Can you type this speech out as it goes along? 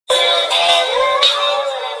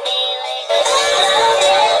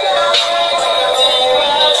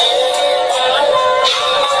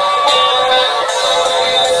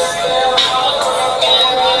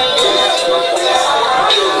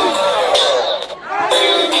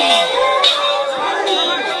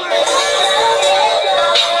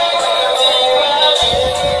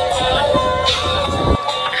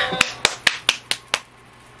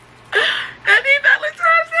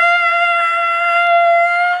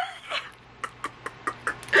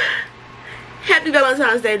Happy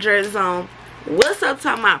Valentine's Day, Drea on. What's up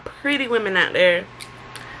to my pretty women out there?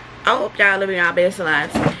 I hope y'all living y'all best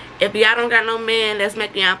lives. If y'all don't got no man that's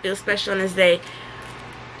making y'all feel special on this day,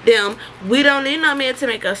 then we don't need no man to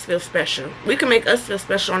make us feel special. We can make us feel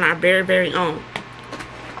special on our very, very own.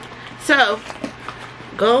 So,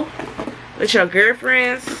 go with your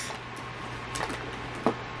girlfriends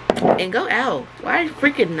and go out. Why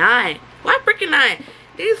freaking not? Why freaking not?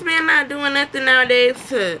 These men not doing nothing nowadays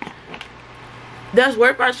to that's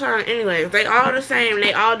worth our time anyways. They all the same.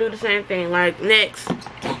 They all do the same thing. Like, next.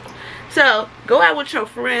 So, go out with your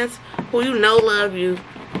friends who you know love you.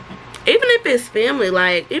 Even if it's family.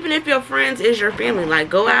 Like, even if your friends is your family. Like,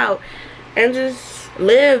 go out and just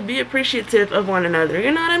live. Be appreciative of one another.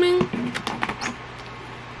 You know what I mean?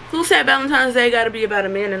 Who said Valentine's Day got to be about a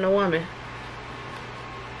man and a woman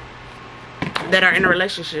that are in a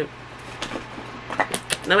relationship?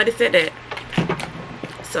 Nobody said that.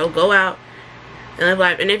 So, go out and live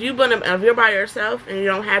life. And if you're by yourself and you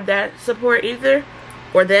don't have that support either,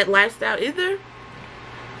 or that lifestyle either,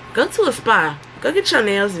 go to a spa. Go get your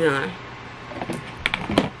nails done.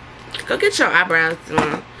 Go get your eyebrows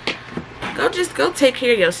done. Go take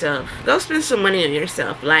care of yourself. Go spend some money on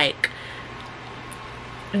yourself. Like,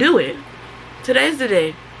 do it. Today's the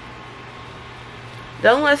day.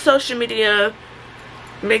 Don't let social media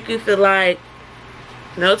make you feel like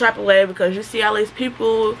no type of way because you see all these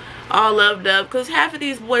people all loved up, because half of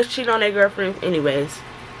these boys cheat on their girlfriends anyways.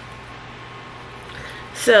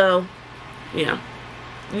 So, yeah,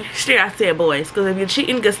 you still have to say boys, because if you're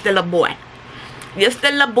cheating, you're still a boy. You're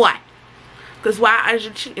still a boy. Because why are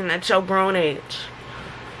you cheating at your grown age?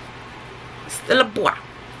 Still a boy.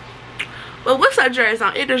 Well, what's up, Drea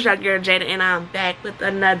on? It is your girl Jada, and I'm back with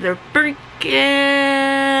another freaking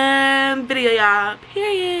video, y'all.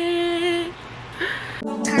 Period.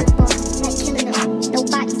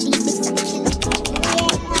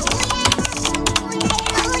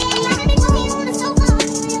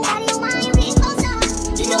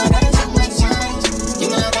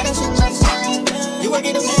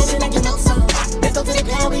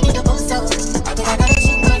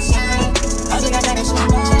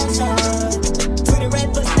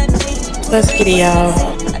 Let's get it,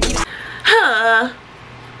 y'all.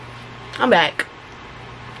 I'm back.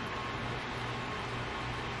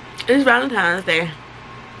 It's Valentine's Day.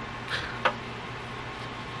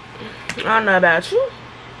 I don't know about you.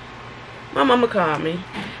 My mama called me.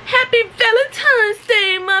 Happy Valentine's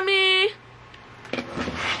Day, mommy.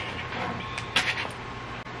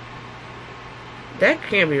 That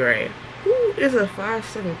can't be right. Who is a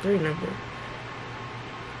 573 number?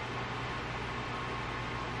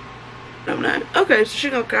 I'm not. Okay, so she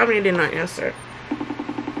gonna call me and then not answer.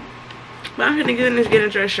 But I'm gonna get in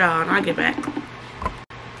dress, y'all, and I'll get back.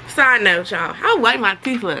 Side note, y'all, how white my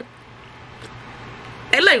teeth look.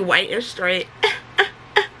 They look white and straight.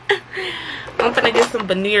 I'm finna get some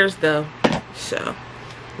veneers though. So,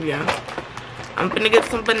 yeah. I'm finna get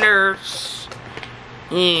some veneers.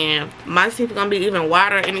 Yeah, my teeth are gonna be even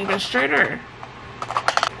wider and even straighter.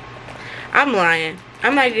 I'm lying.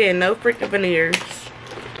 I'm not getting no freaking veneers.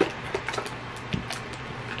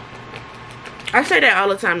 I say that all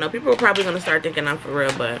the time though. People are probably gonna start thinking I'm for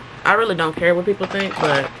real, but I really don't care what people think,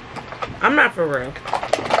 but I'm not for real.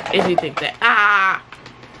 If you think that.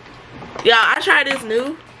 Y'all, I tried this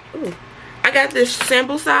new. Ooh, I got this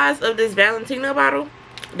sample size of this Valentino bottle.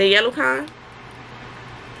 The yellow kind.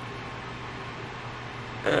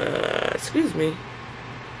 Excuse me.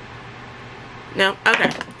 No, okay.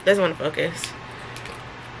 Doesn't want to focus.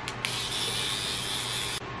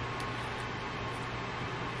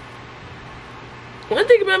 One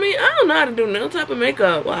thing about me, I don't know how to do no type of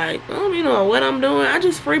makeup. Like, I don't even know what I'm doing. I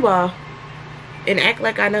just freeball and act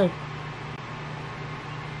like I know.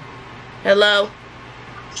 Hello?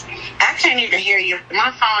 I can't even hear you.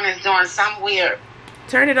 My phone is doing something weird.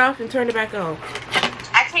 Turn it off and turn it back on.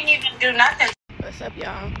 I can't even do nothing. What's up,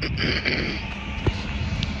 y'all?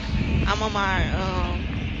 I'm on my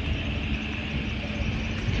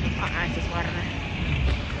eyes is watering.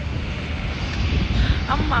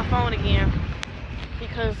 I'm on my phone again.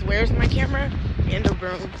 Because where's my camera? In the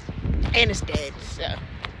room. And it's dead. So,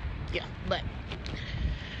 yeah. But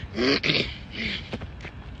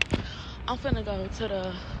I'm finna go to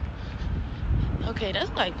the... Okay, that's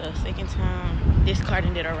like the second time this car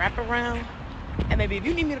done did a wraparound. And maybe if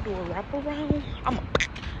you need me to do a wraparound, no,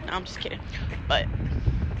 I'm just kidding. But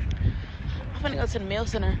I'm finna go to the mail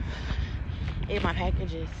center and get my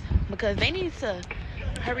packages. Because they need to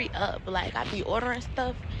hurry up. Like, I be ordering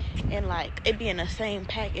stuff and like it be in the same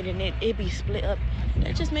packet and it be split up.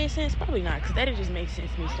 That just made sense? Probably not, because that just makes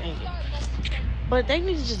sense me saying it. But they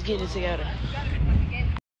need to just get it together.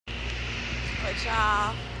 But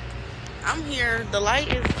y'all, I'm here. The light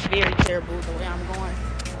is very terrible the way I'm going.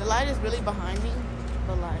 The light is really behind me.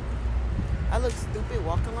 But like, I look stupid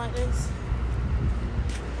walking like this.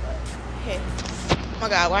 But hey, oh my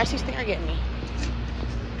God, why is she staring at me?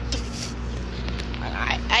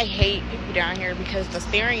 I hate people down here because the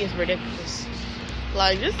staring is ridiculous.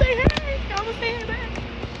 Like, just say hey. I'm gonna say hey back.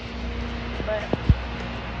 But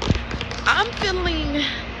I'm feeling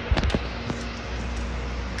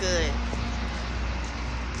good.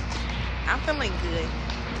 I'm feeling good.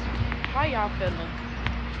 How y'all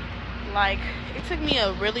feeling? Like, it took me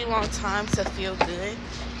a really long time to feel good.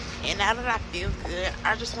 And now that I feel good,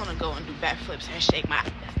 I just want to go and do backflips and shake my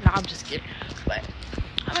ass. No, I'm just kidding. But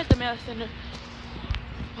I'm at the mail center.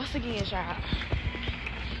 Once again, y'all.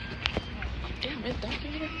 Damn, it's dark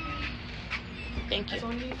in here. Thank you.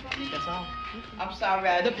 That's all. I'm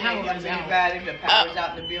sorry, the power was out. The power's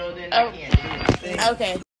out in the building. I can't do anything.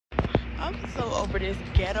 Okay. I'm so over this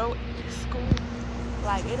ghetto school.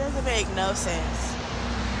 Like, it doesn't make no sense.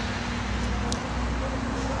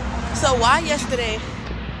 So why yesterday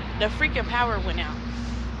the freaking power went out?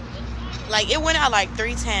 Like, it went out like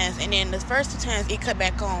 3 times, and then the first 2 times it cut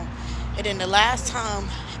back on, and then the last time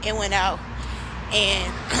it went out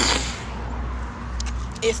and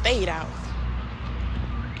it stayed out.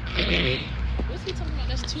 What's he talking about?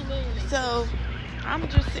 That's 2 million. So I'm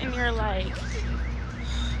just sitting here like,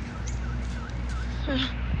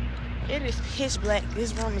 it is pitch black.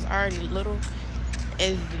 This room is already little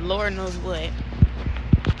as Lord knows what.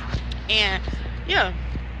 And yeah,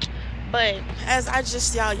 but as I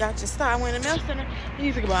just y'all just saw, I went to the mail center.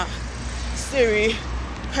 You think about Siri,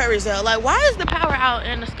 hurries out. Like, why is the power out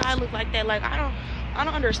and the sky look like that? Like, I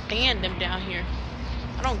don't understand them down here.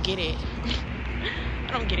 I don't get it.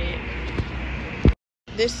 I don't get it.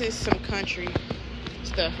 This is some country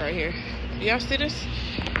stuff right here. Do y'all see this?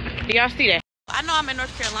 Do y'all see that? I know I'm in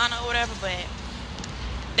North Carolina or whatever, but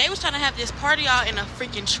they was trying to have this party out in a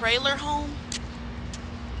freaking trailer home.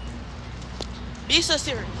 Be so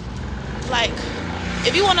serious. Like,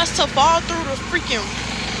 if you want us to fall through the freaking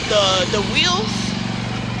the wheels,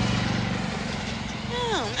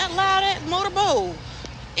 damn, that loud that motorboat.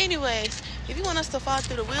 Anyways, if you want us to fall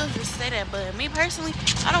through the wheels, just say that. But me personally,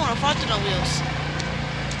 I don't want to fall through no wheels.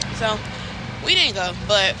 So we didn't go.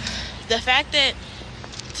 But the fact that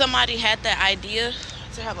somebody had the idea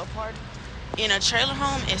to have a party in a trailer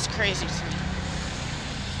home is crazy to me.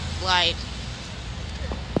 Like,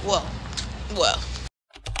 whoa.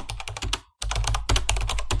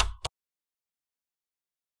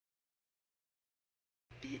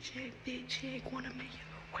 Big chick, wanna make you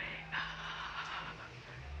away.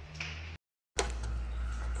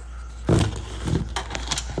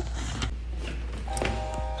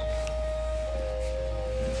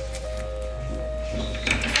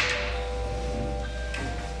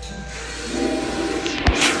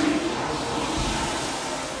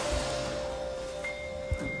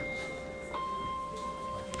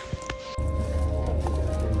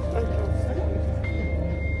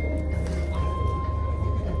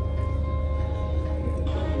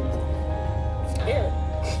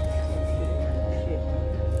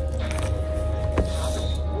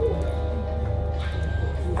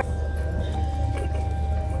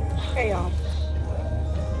 Hey y'all.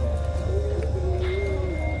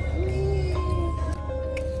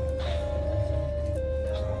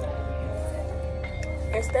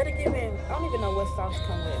 Instead of giving, I don't even know what sauce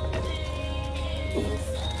come with.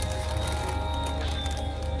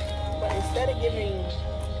 But instead of giving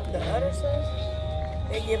the other sauce,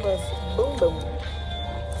 they give us boom boom.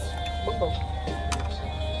 Boom boom.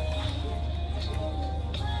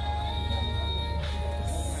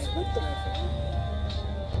 What the fuck?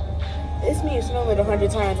 It's me smelling it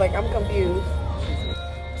 100 times, like I'm confused.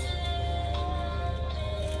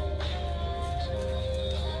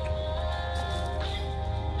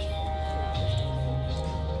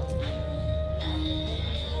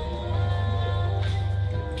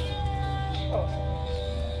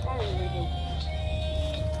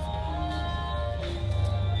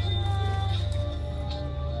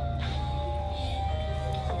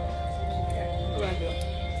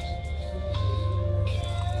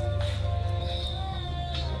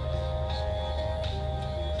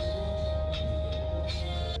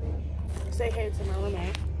 Say hey to my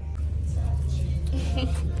roommate.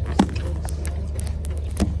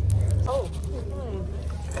 Oh.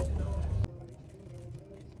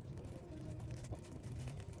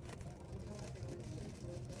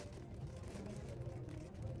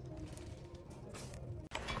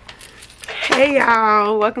 Hey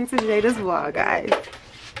y'all, welcome to Jada's vlog, guys.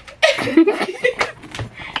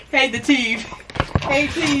 Hey, the teeth. Hey,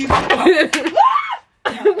 teeth.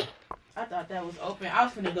 I thought that was open. I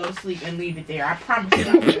was finna go to sleep and leave it there. I promise you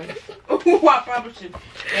I was. I promise you.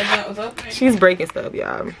 That was open. She's breaking stuff,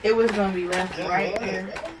 y'all. It was gonna be left right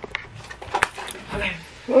there. Okay.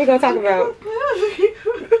 What we gonna talk about?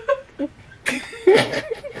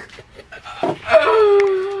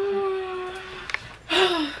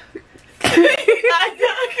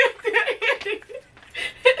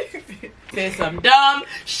 Say something dumb.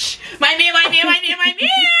 Shh. My man.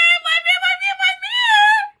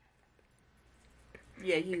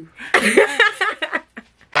 Yeah, you.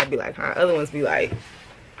 I'd be like, huh? Other ones be like,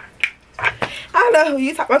 I don't know who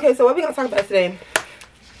you talk. Okay, so what we gonna talk about today?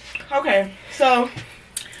 Okay, so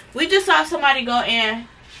we just saw somebody go in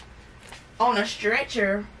on a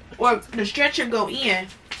stretcher, or the stretcher go in,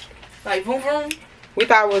 like vroom vroom. We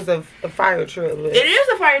thought it was a fire truck. But It is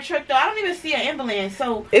a fire truck though. I don't even see an ambulance,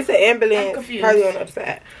 so it's an ambulance. I'm confused. Probably on the other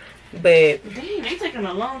side. But dang, they taking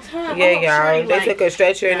a long time. yeah, y'all, they like, took a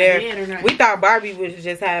stretcher in there. there. We thought Barbie was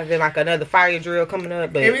just having like another fire drill coming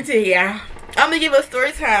up, but Let me tell you, y'all. I'm gonna give a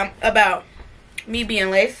story time about me being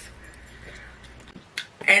laced,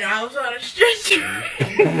 and I was on a stretcher.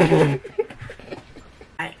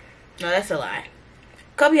 No, that's a lie.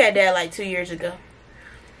 Kobe had that like 2 years ago,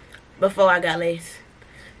 before I got laced.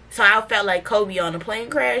 So I felt like Kobe on a plane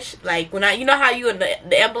crash. Like when you know how you in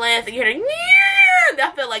the ambulance and you hear,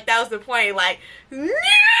 I felt like that was the plane. Like, I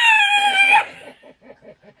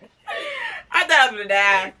thought I was gonna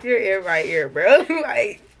die. your ear right here, bro.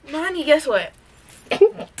 Like, honey, guess what? they'll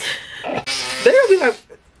be like,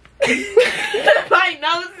 My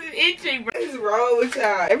nose is itching, bro. what is wrong with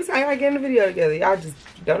y'all? Every time y'all get in the video together, y'all just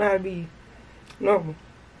don't know how to be normal.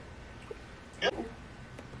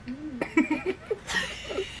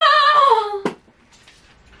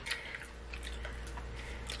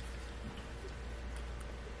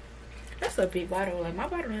 That's a big bottle. Like my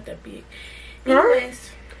bottle not that big.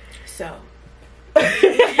 Anyways, so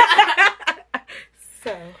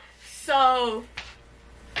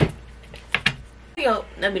yo,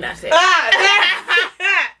 let me not say it.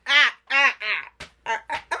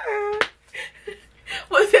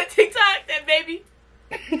 What's that TikTok? That baby?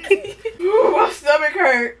 Ooh, my stomach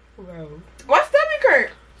hurt. Bro. My stomach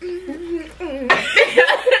hurt.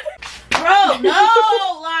 Bro,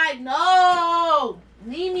 no, like no.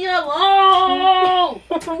 Leave me alone.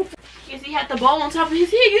 Because he had the ball on top of his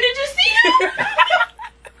head. You didn't just see that?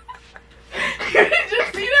 You didn't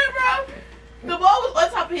just see that, bro? The ball was on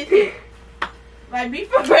top of his head. Like, be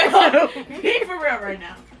for real. Be for real right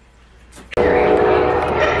now.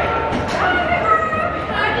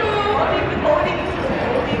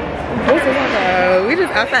 We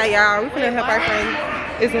just outside, y'all. We finna help our friends.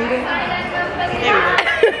 Is it good? There we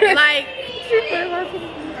go. Like,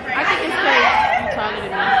 I think it's because you're taller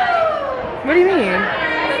than me. What do you mean?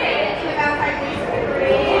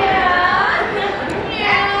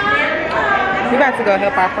 We about to go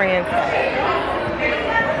help our friends.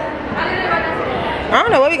 I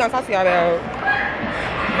don't know what we gonna talk to y'all about.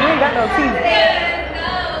 We ain't got no teeth.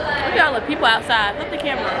 Look at all the people outside. Flip the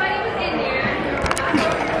camera.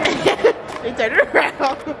 They turned it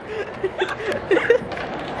around.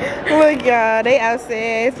 Look, y'all, they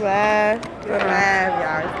outside. It's live. It's live,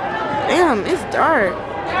 y'all. Damn, it's dark.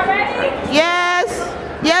 Yes.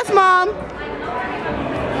 Yes, Mom.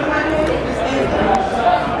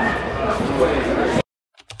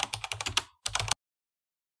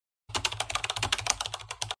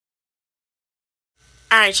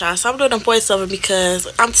 Alright, y'all. So I'm doing a voiceover because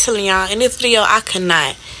I'm telling y'all, in this video, I could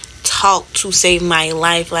not talk to save my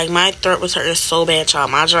life. Like, my throat was hurting so bad, y'all.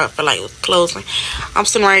 My jaw felt like it was closing. I'm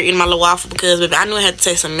sitting right here eating my little waffle because, baby, I knew I had to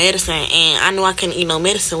take some medicine, and I knew I couldn't eat no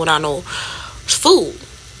medicine without no food.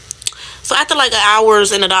 So after like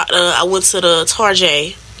hours in the doctor, I went to the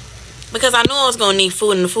Target because I knew I was gonna need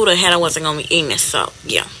food, and the food I had, I wasn't gonna be eating it. So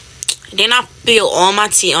yeah. Then I spilled all my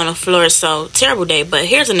tea on the floor. So terrible day. But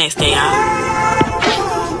here's the next day, y'all.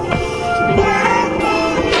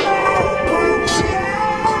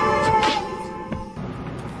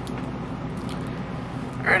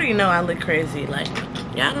 I already know I look crazy. Like,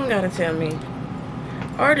 y'all don't gotta tell me.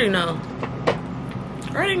 I already know.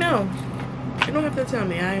 I already know. You don't have to tell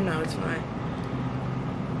me. I know. It's fine.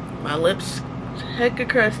 My lips hecka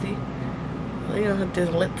crusty. You know, this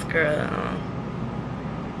lips, girl.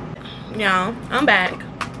 Y'all, I'm back.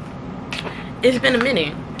 It's been a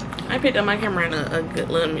minute. I picked up my camera in a good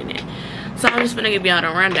little minute. So I'm just gonna give y'all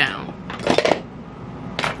a rundown.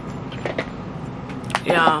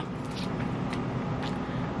 Y'all,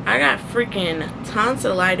 I got freaking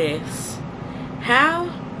tonsillitis. How?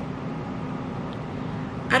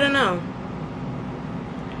 I don't know.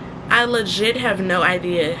 I legit have no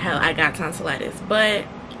idea how I got tonsillitis, but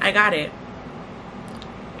I got it.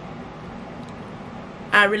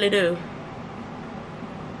 I really do.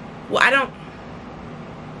 Well, I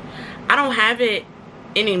don't have it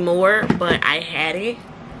anymore, but I had it.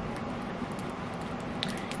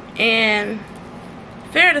 And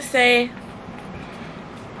fair to say,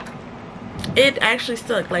 it actually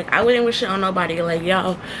stuck. Like, I wouldn't wish it on nobody. Like,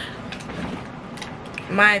 y'all,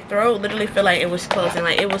 my throat literally felt like it was closing.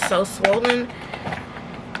 Like, it was so swollen.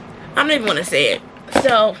 I don't even want to say it.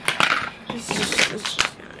 So it's just,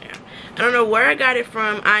 I don't know where I got it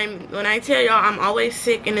from. When I tell y'all, I'm always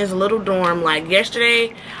sick in this little dorm. Like,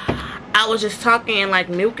 yesterday I was just talking and like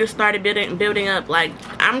mucus started building up. Like,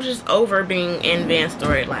 I'm just over being in Van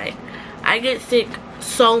Story. Like, I get sick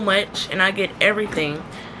so much and I get everything.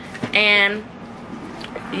 And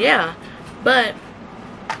yeah, but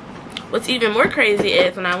what's even more crazy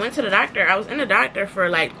is when I went to the doctor, I was in the doctor for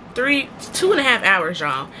like 2.5 hours,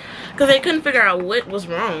 y'all, because they couldn't figure out what was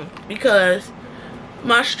wrong. Because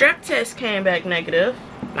my strep test came back negative,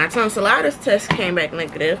 my tonsillitis test came back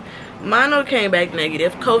negative, mono came back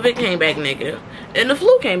negative, COVID came back negative, and the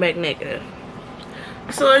flu came back negative.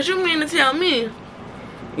 So as you mean to tell me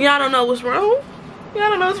y'all don't know what's wrong? Y'all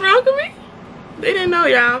don't know what's wrong with me? They didn't know,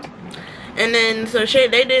 y'all. And then so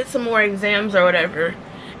they did some more exams or whatever,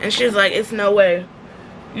 and she's like, it's no way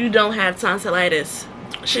you don't have tonsillitis.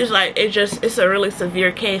 She's like, it's a really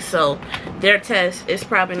severe case, so their test is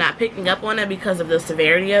probably not picking up on it because of the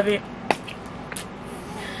severity of it.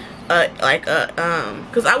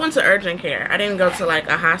 Because I went to urgent care. I didn't go to like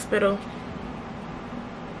a hospital.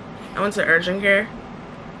 I went to urgent care.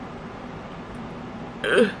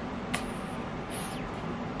 Ugh.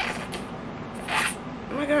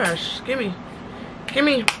 Oh my gosh, gimme.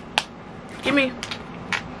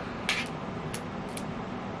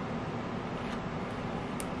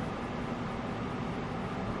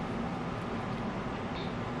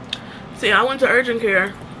 See, I went to urgent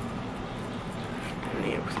care.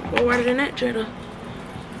 Well, why did that Jetta?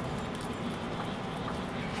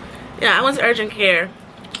 Yeah, I went to urgent care.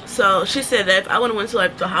 So she said that if I would have went to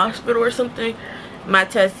like the hospital or something, my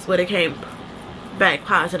tests would have came back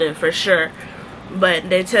positive for sure. But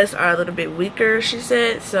their tests are a little bit weaker, she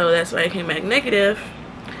said, so that's why it came back negative.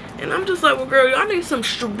 And I'm just like, well, girl, y'all need some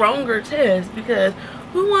stronger tests, because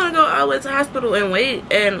who want to go all the way to the hospital and wait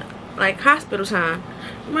and like hospital time?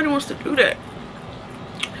 Nobody wants to do that.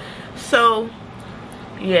 So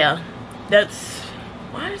yeah,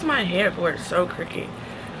 why is my hairboard so crooked?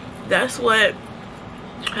 That's what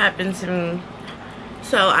happened to me.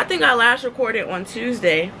 So I think I last recorded on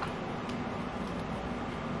Tuesday.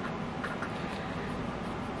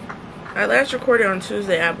 I last recorded on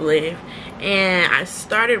Tuesday, I believe, and I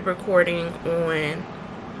started recording on,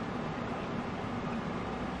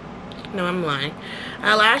 no, I'm lying.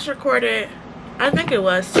 I last recorded, I think it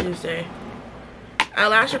was Tuesday. I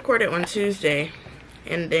last recorded on Tuesday,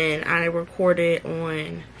 and then I recorded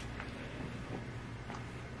on,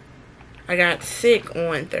 I got sick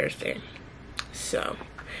on Thursday. So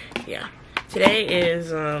yeah, today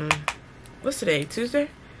is what's today? Tuesday?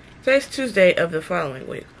 Today's Tuesday of the following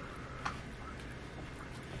week.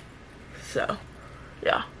 So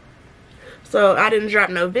yeah, so I didn't drop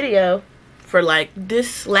no video for like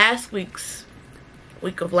this last week's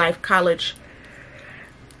week of life college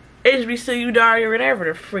HBCU diary or whatever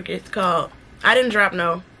the frick it's called. I didn't drop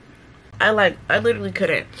no. I literally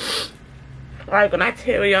couldn't. Like, when I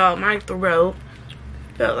tell y'all, my throat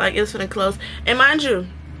felt like it's gonna close. And mind you,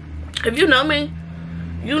 if you know me,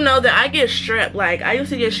 you know that I get strep. Like, I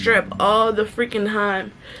used to get strep all the freaking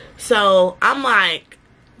time. So I'm like,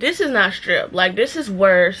 this is not strep. Like, this is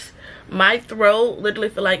worse. My throat literally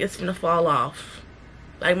feel like it's gonna fall off.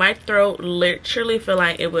 Like, my throat literally feel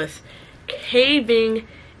like it was caving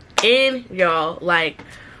in, y'all. Like,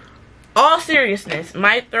 all seriousness,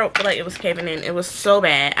 my throat feel like it was caving in. It was so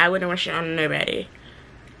bad. I wouldn't wish it on nobody.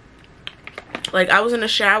 Like, I was in the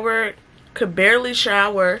shower, could barely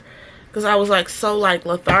shower because I was like so like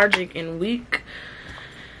lethargic and weak.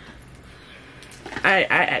 I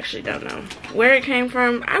actually don't know where it came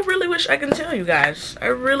from. I really wish I can tell you guys. I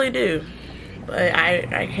really do, but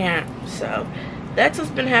I can't. So that's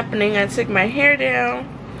what's been happening. I took my hair down.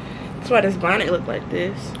 That's why this bonnet looked like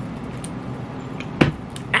this.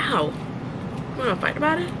 Ow. You wanna fight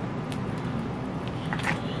about it?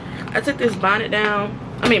 I took this bonnet down.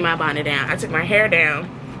 I mean, my bonnet down. I took my hair down.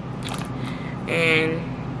 And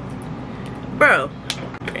bro,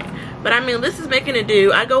 but I mean, this is making it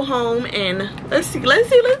do. I go home and let's see.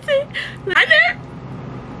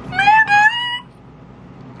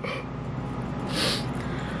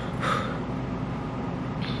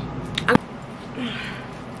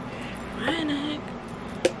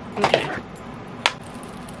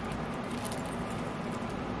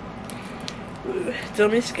 Don't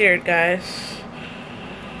be scared, guys.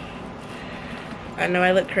 I know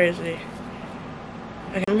I look crazy.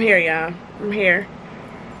 Okay, I'm here, y'all. I'm here.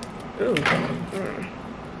 Ooh.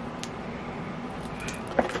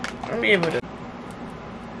 I'm able to.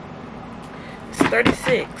 It's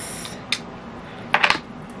 36.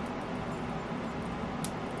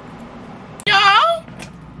 Y'all,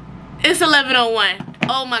 it's 11:01.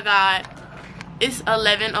 Oh my God, it's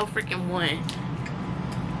 11:01.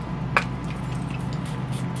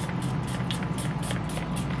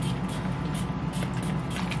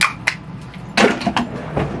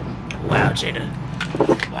 Wow, Jada.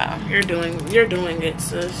 Wow, you're doing it,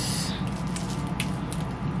 sis.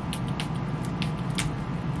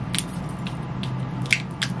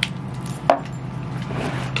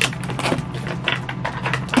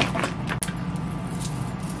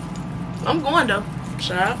 I'm going though.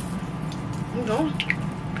 Shut up. I'm going.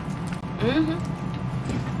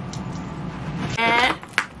 Add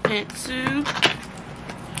pencil.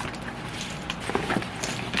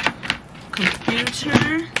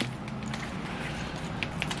 Computer.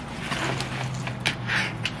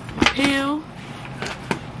 Pill.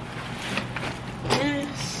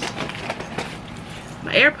 This.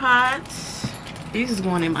 My AirPods. These is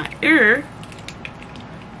going in my ear.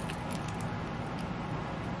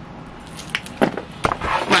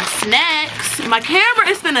 My snacks. My camera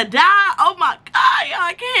is finna die. Oh my God, y'all!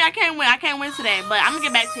 I can't win today. But I'm gonna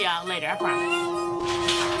get back to y'all later. I promise.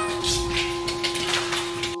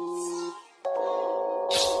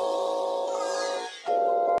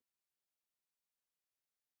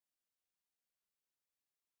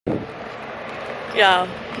 Y'all,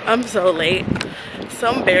 I'm so late.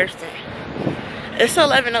 So embarrassing. It's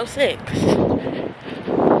 11:06.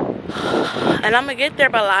 And I'm gonna get there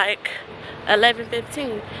by like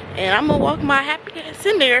 11:15. And I'm gonna walk my happy ass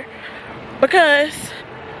in there because,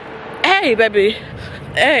 hey, baby,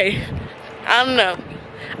 hey, I don't know.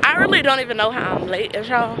 I really don't even know how I'm late,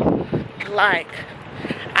 y'all. Like,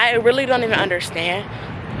 I really don't even understand.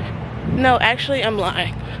 No, actually, I'm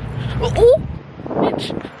lying. Ooh,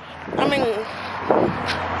 bitch. I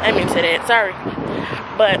didn't mean to say that, sorry.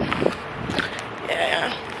 But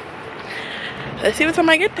yeah. Let's see what time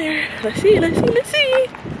I get there. Let's see.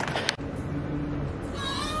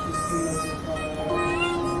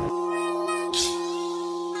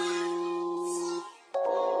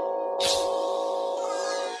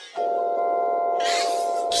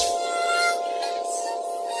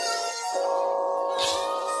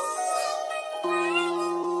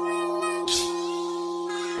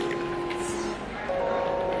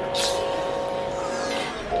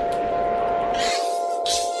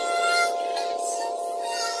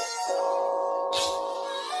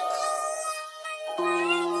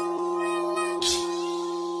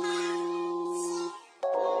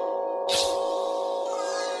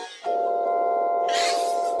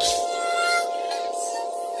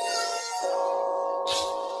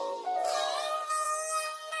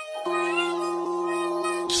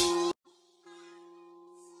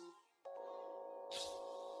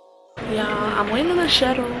 Y'all, I'm waiting on the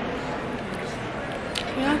shuttle.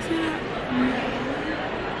 Can y'all see that?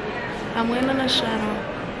 I'm waiting on the shuttle.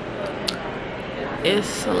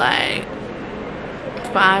 It's like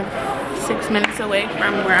 5-6 minutes away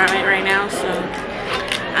from where I'm at right now, so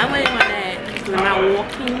I'm waiting on that because I'm not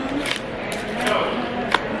walking.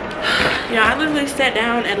 Yeah, I literally sat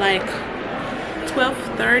down at like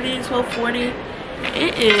 12:30, 12:40.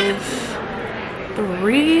 It is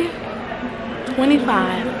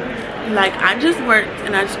 3:25. Like, I just worked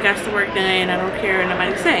and I just got the work done. I don't care what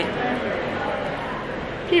nobody say.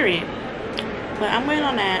 Period. But I'm waiting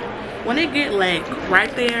on that. When it get like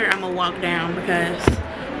right there, I'm gonna walk down because,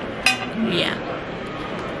 yeah,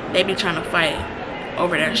 they be trying to fight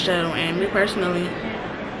over that shuttle, and me personally,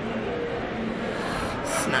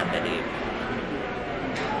 it's not that deep.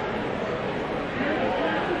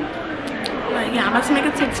 But yeah, I'm about to make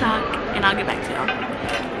a TikTok and I'll get back to y'all.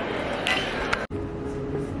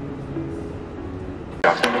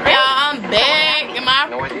 I'm back in my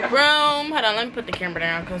room. Hold on, let me put the camera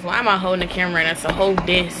down because why am I holding the camera and it's a whole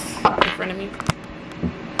disc in front of me?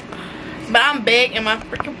 But I'm back in my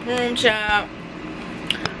freaking room, child.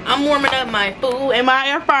 I'm warming up my food in my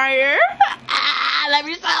air fryer. Let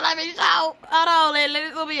me show. Hold on, let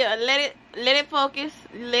it go here. Let it focus.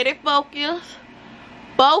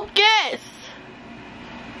 Focus.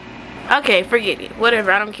 Okay, forget it.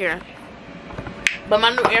 Whatever, I don't care. But my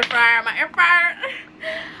new air fryer,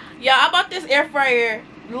 y'all, I bought this air fryer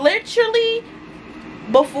literally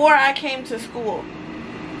before I came to school.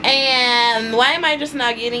 And why am I just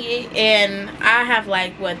not getting it? And I have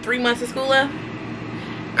like, what, 3 months of school left?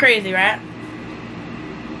 Crazy, right?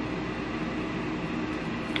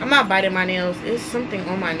 I'm not biting my nails. It's something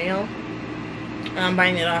on my nail. I'm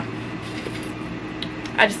biting it off.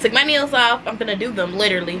 I just took my nails off. I'm gonna do them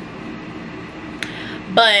literally.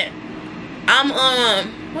 But I'm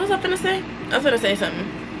what was I finna say? I was gonna say something.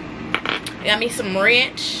 I got me some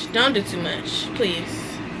ranch. Don't do too much, please.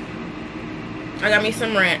 I got me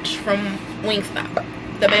some ranch from Wingstop,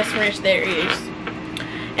 the best ranch there is.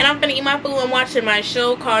 And I'm gonna eat my food and watching my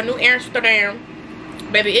show called New Amsterdam.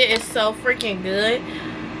 Baby, it is so freaking good.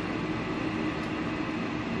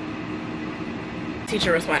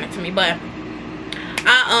 Teacher responded to me, but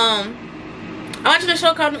I'm watching a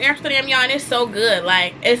show called New Amsterdam, y'all, and it's so good.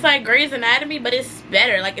 Like, it's like Grey's Anatomy, but it's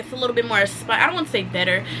better. Like, it's a little bit more spicy. I don't want to say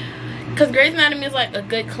better, because Grey's Anatomy is like a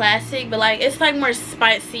good classic, but like it's like more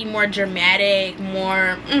spicy, more dramatic,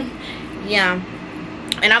 more yeah.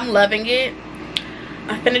 And I'm loving it.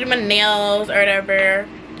 I'm finna do my nails or whatever.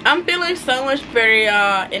 I'm feeling so much better,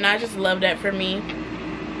 y'all, and I just love that for me,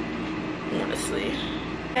 honestly.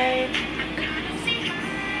 Okay.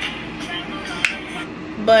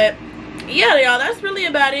 But yeah, y'all, that's really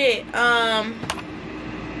about it.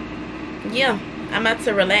 Yeah, I'm about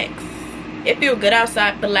to relax. It feels good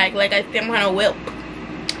outside, but like I think I'm kind of whelp,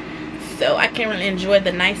 so I can't really enjoy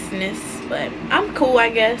the niceness, but I'm cool, I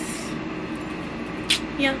guess.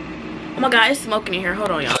 Yeah. Oh my god, it's smoking in here.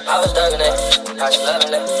 Hold on, y'all. I was thugging it, I was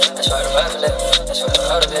loving it. That's why I'm loving it. That's why I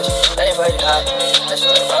love the bitch. Anybody hot, that's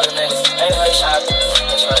why I'm loving it. Anybody shot,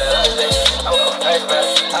 that's why I love the bitch. I'm going crazy, bro.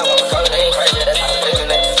 I'm going crazy, ain't crazy. That's how I'm living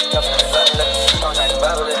it. I'm fucking loving it. I'm trying to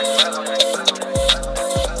bubble it.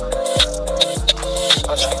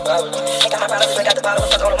 I'm trying to bubble it. Ain't got my bottle, I got the bottle,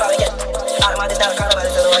 fuck on the bottle, yeah. Out of my this, not a car,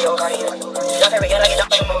 nobody tell the right, yo, car here. Y'all favorite, yeah, I get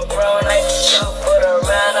up, I'm grown like you. Put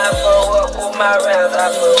around, I pull up with my rounds,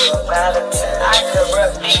 I pull up out of town. I could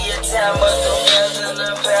rep me a time, but the girls in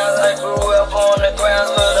the pounds. I grew up on the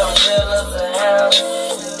grounds, but I'm jealous of hounds.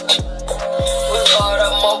 We bought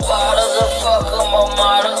up more bottles and fuck up more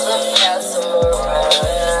models and pass them around.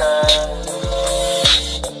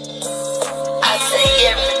 I say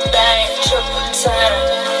everything triple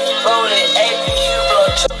time. Roll it, AP, you blow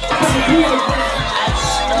triple time. I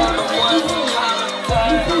just know the one who call it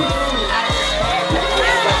burn. I just had to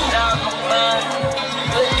get my dog a bun.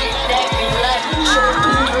 Looking at me like a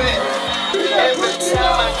triple grip. Every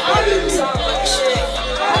time I get a talk a chick,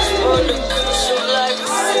 I smoke the cushion like a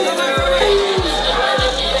cigarette.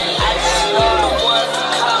 I just know the one who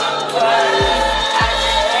call it burn. I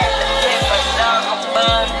just had to get my dog a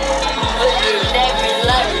bun. Looking at me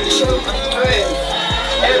like a triple grip.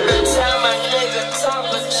 Every time a nigga talk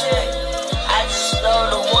a chick, I just know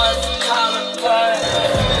the one who call it burn.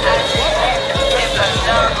 I just had to get my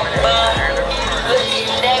dog a bun.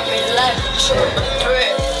 Looking at me like a triple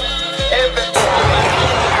threat. Every time a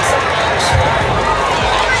nigga talk a chick,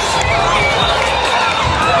 I just know the one who call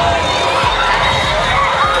it burn. I just had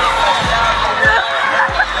to get my dog a bun.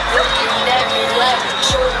 Looking at me like a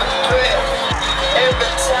triple threat.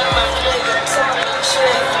 Every time a nigga talk a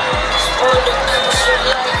chick, smoke the cushion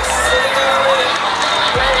like a cigarette.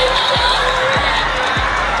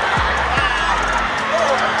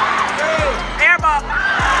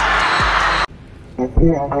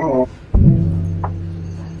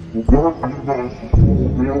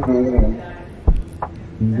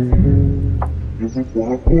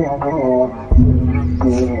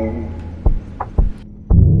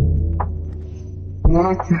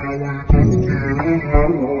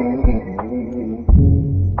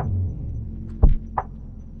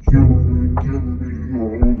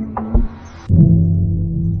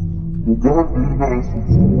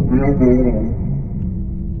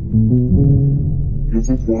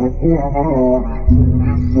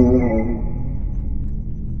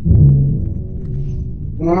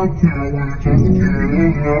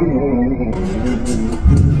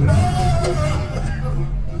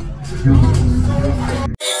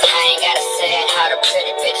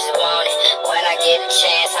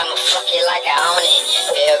 I'ma fuck you like I own it.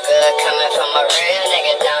 Feel good coming from a real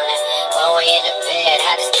nigga, don't it? When we in the bed,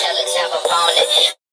 I just tell the temp up on it.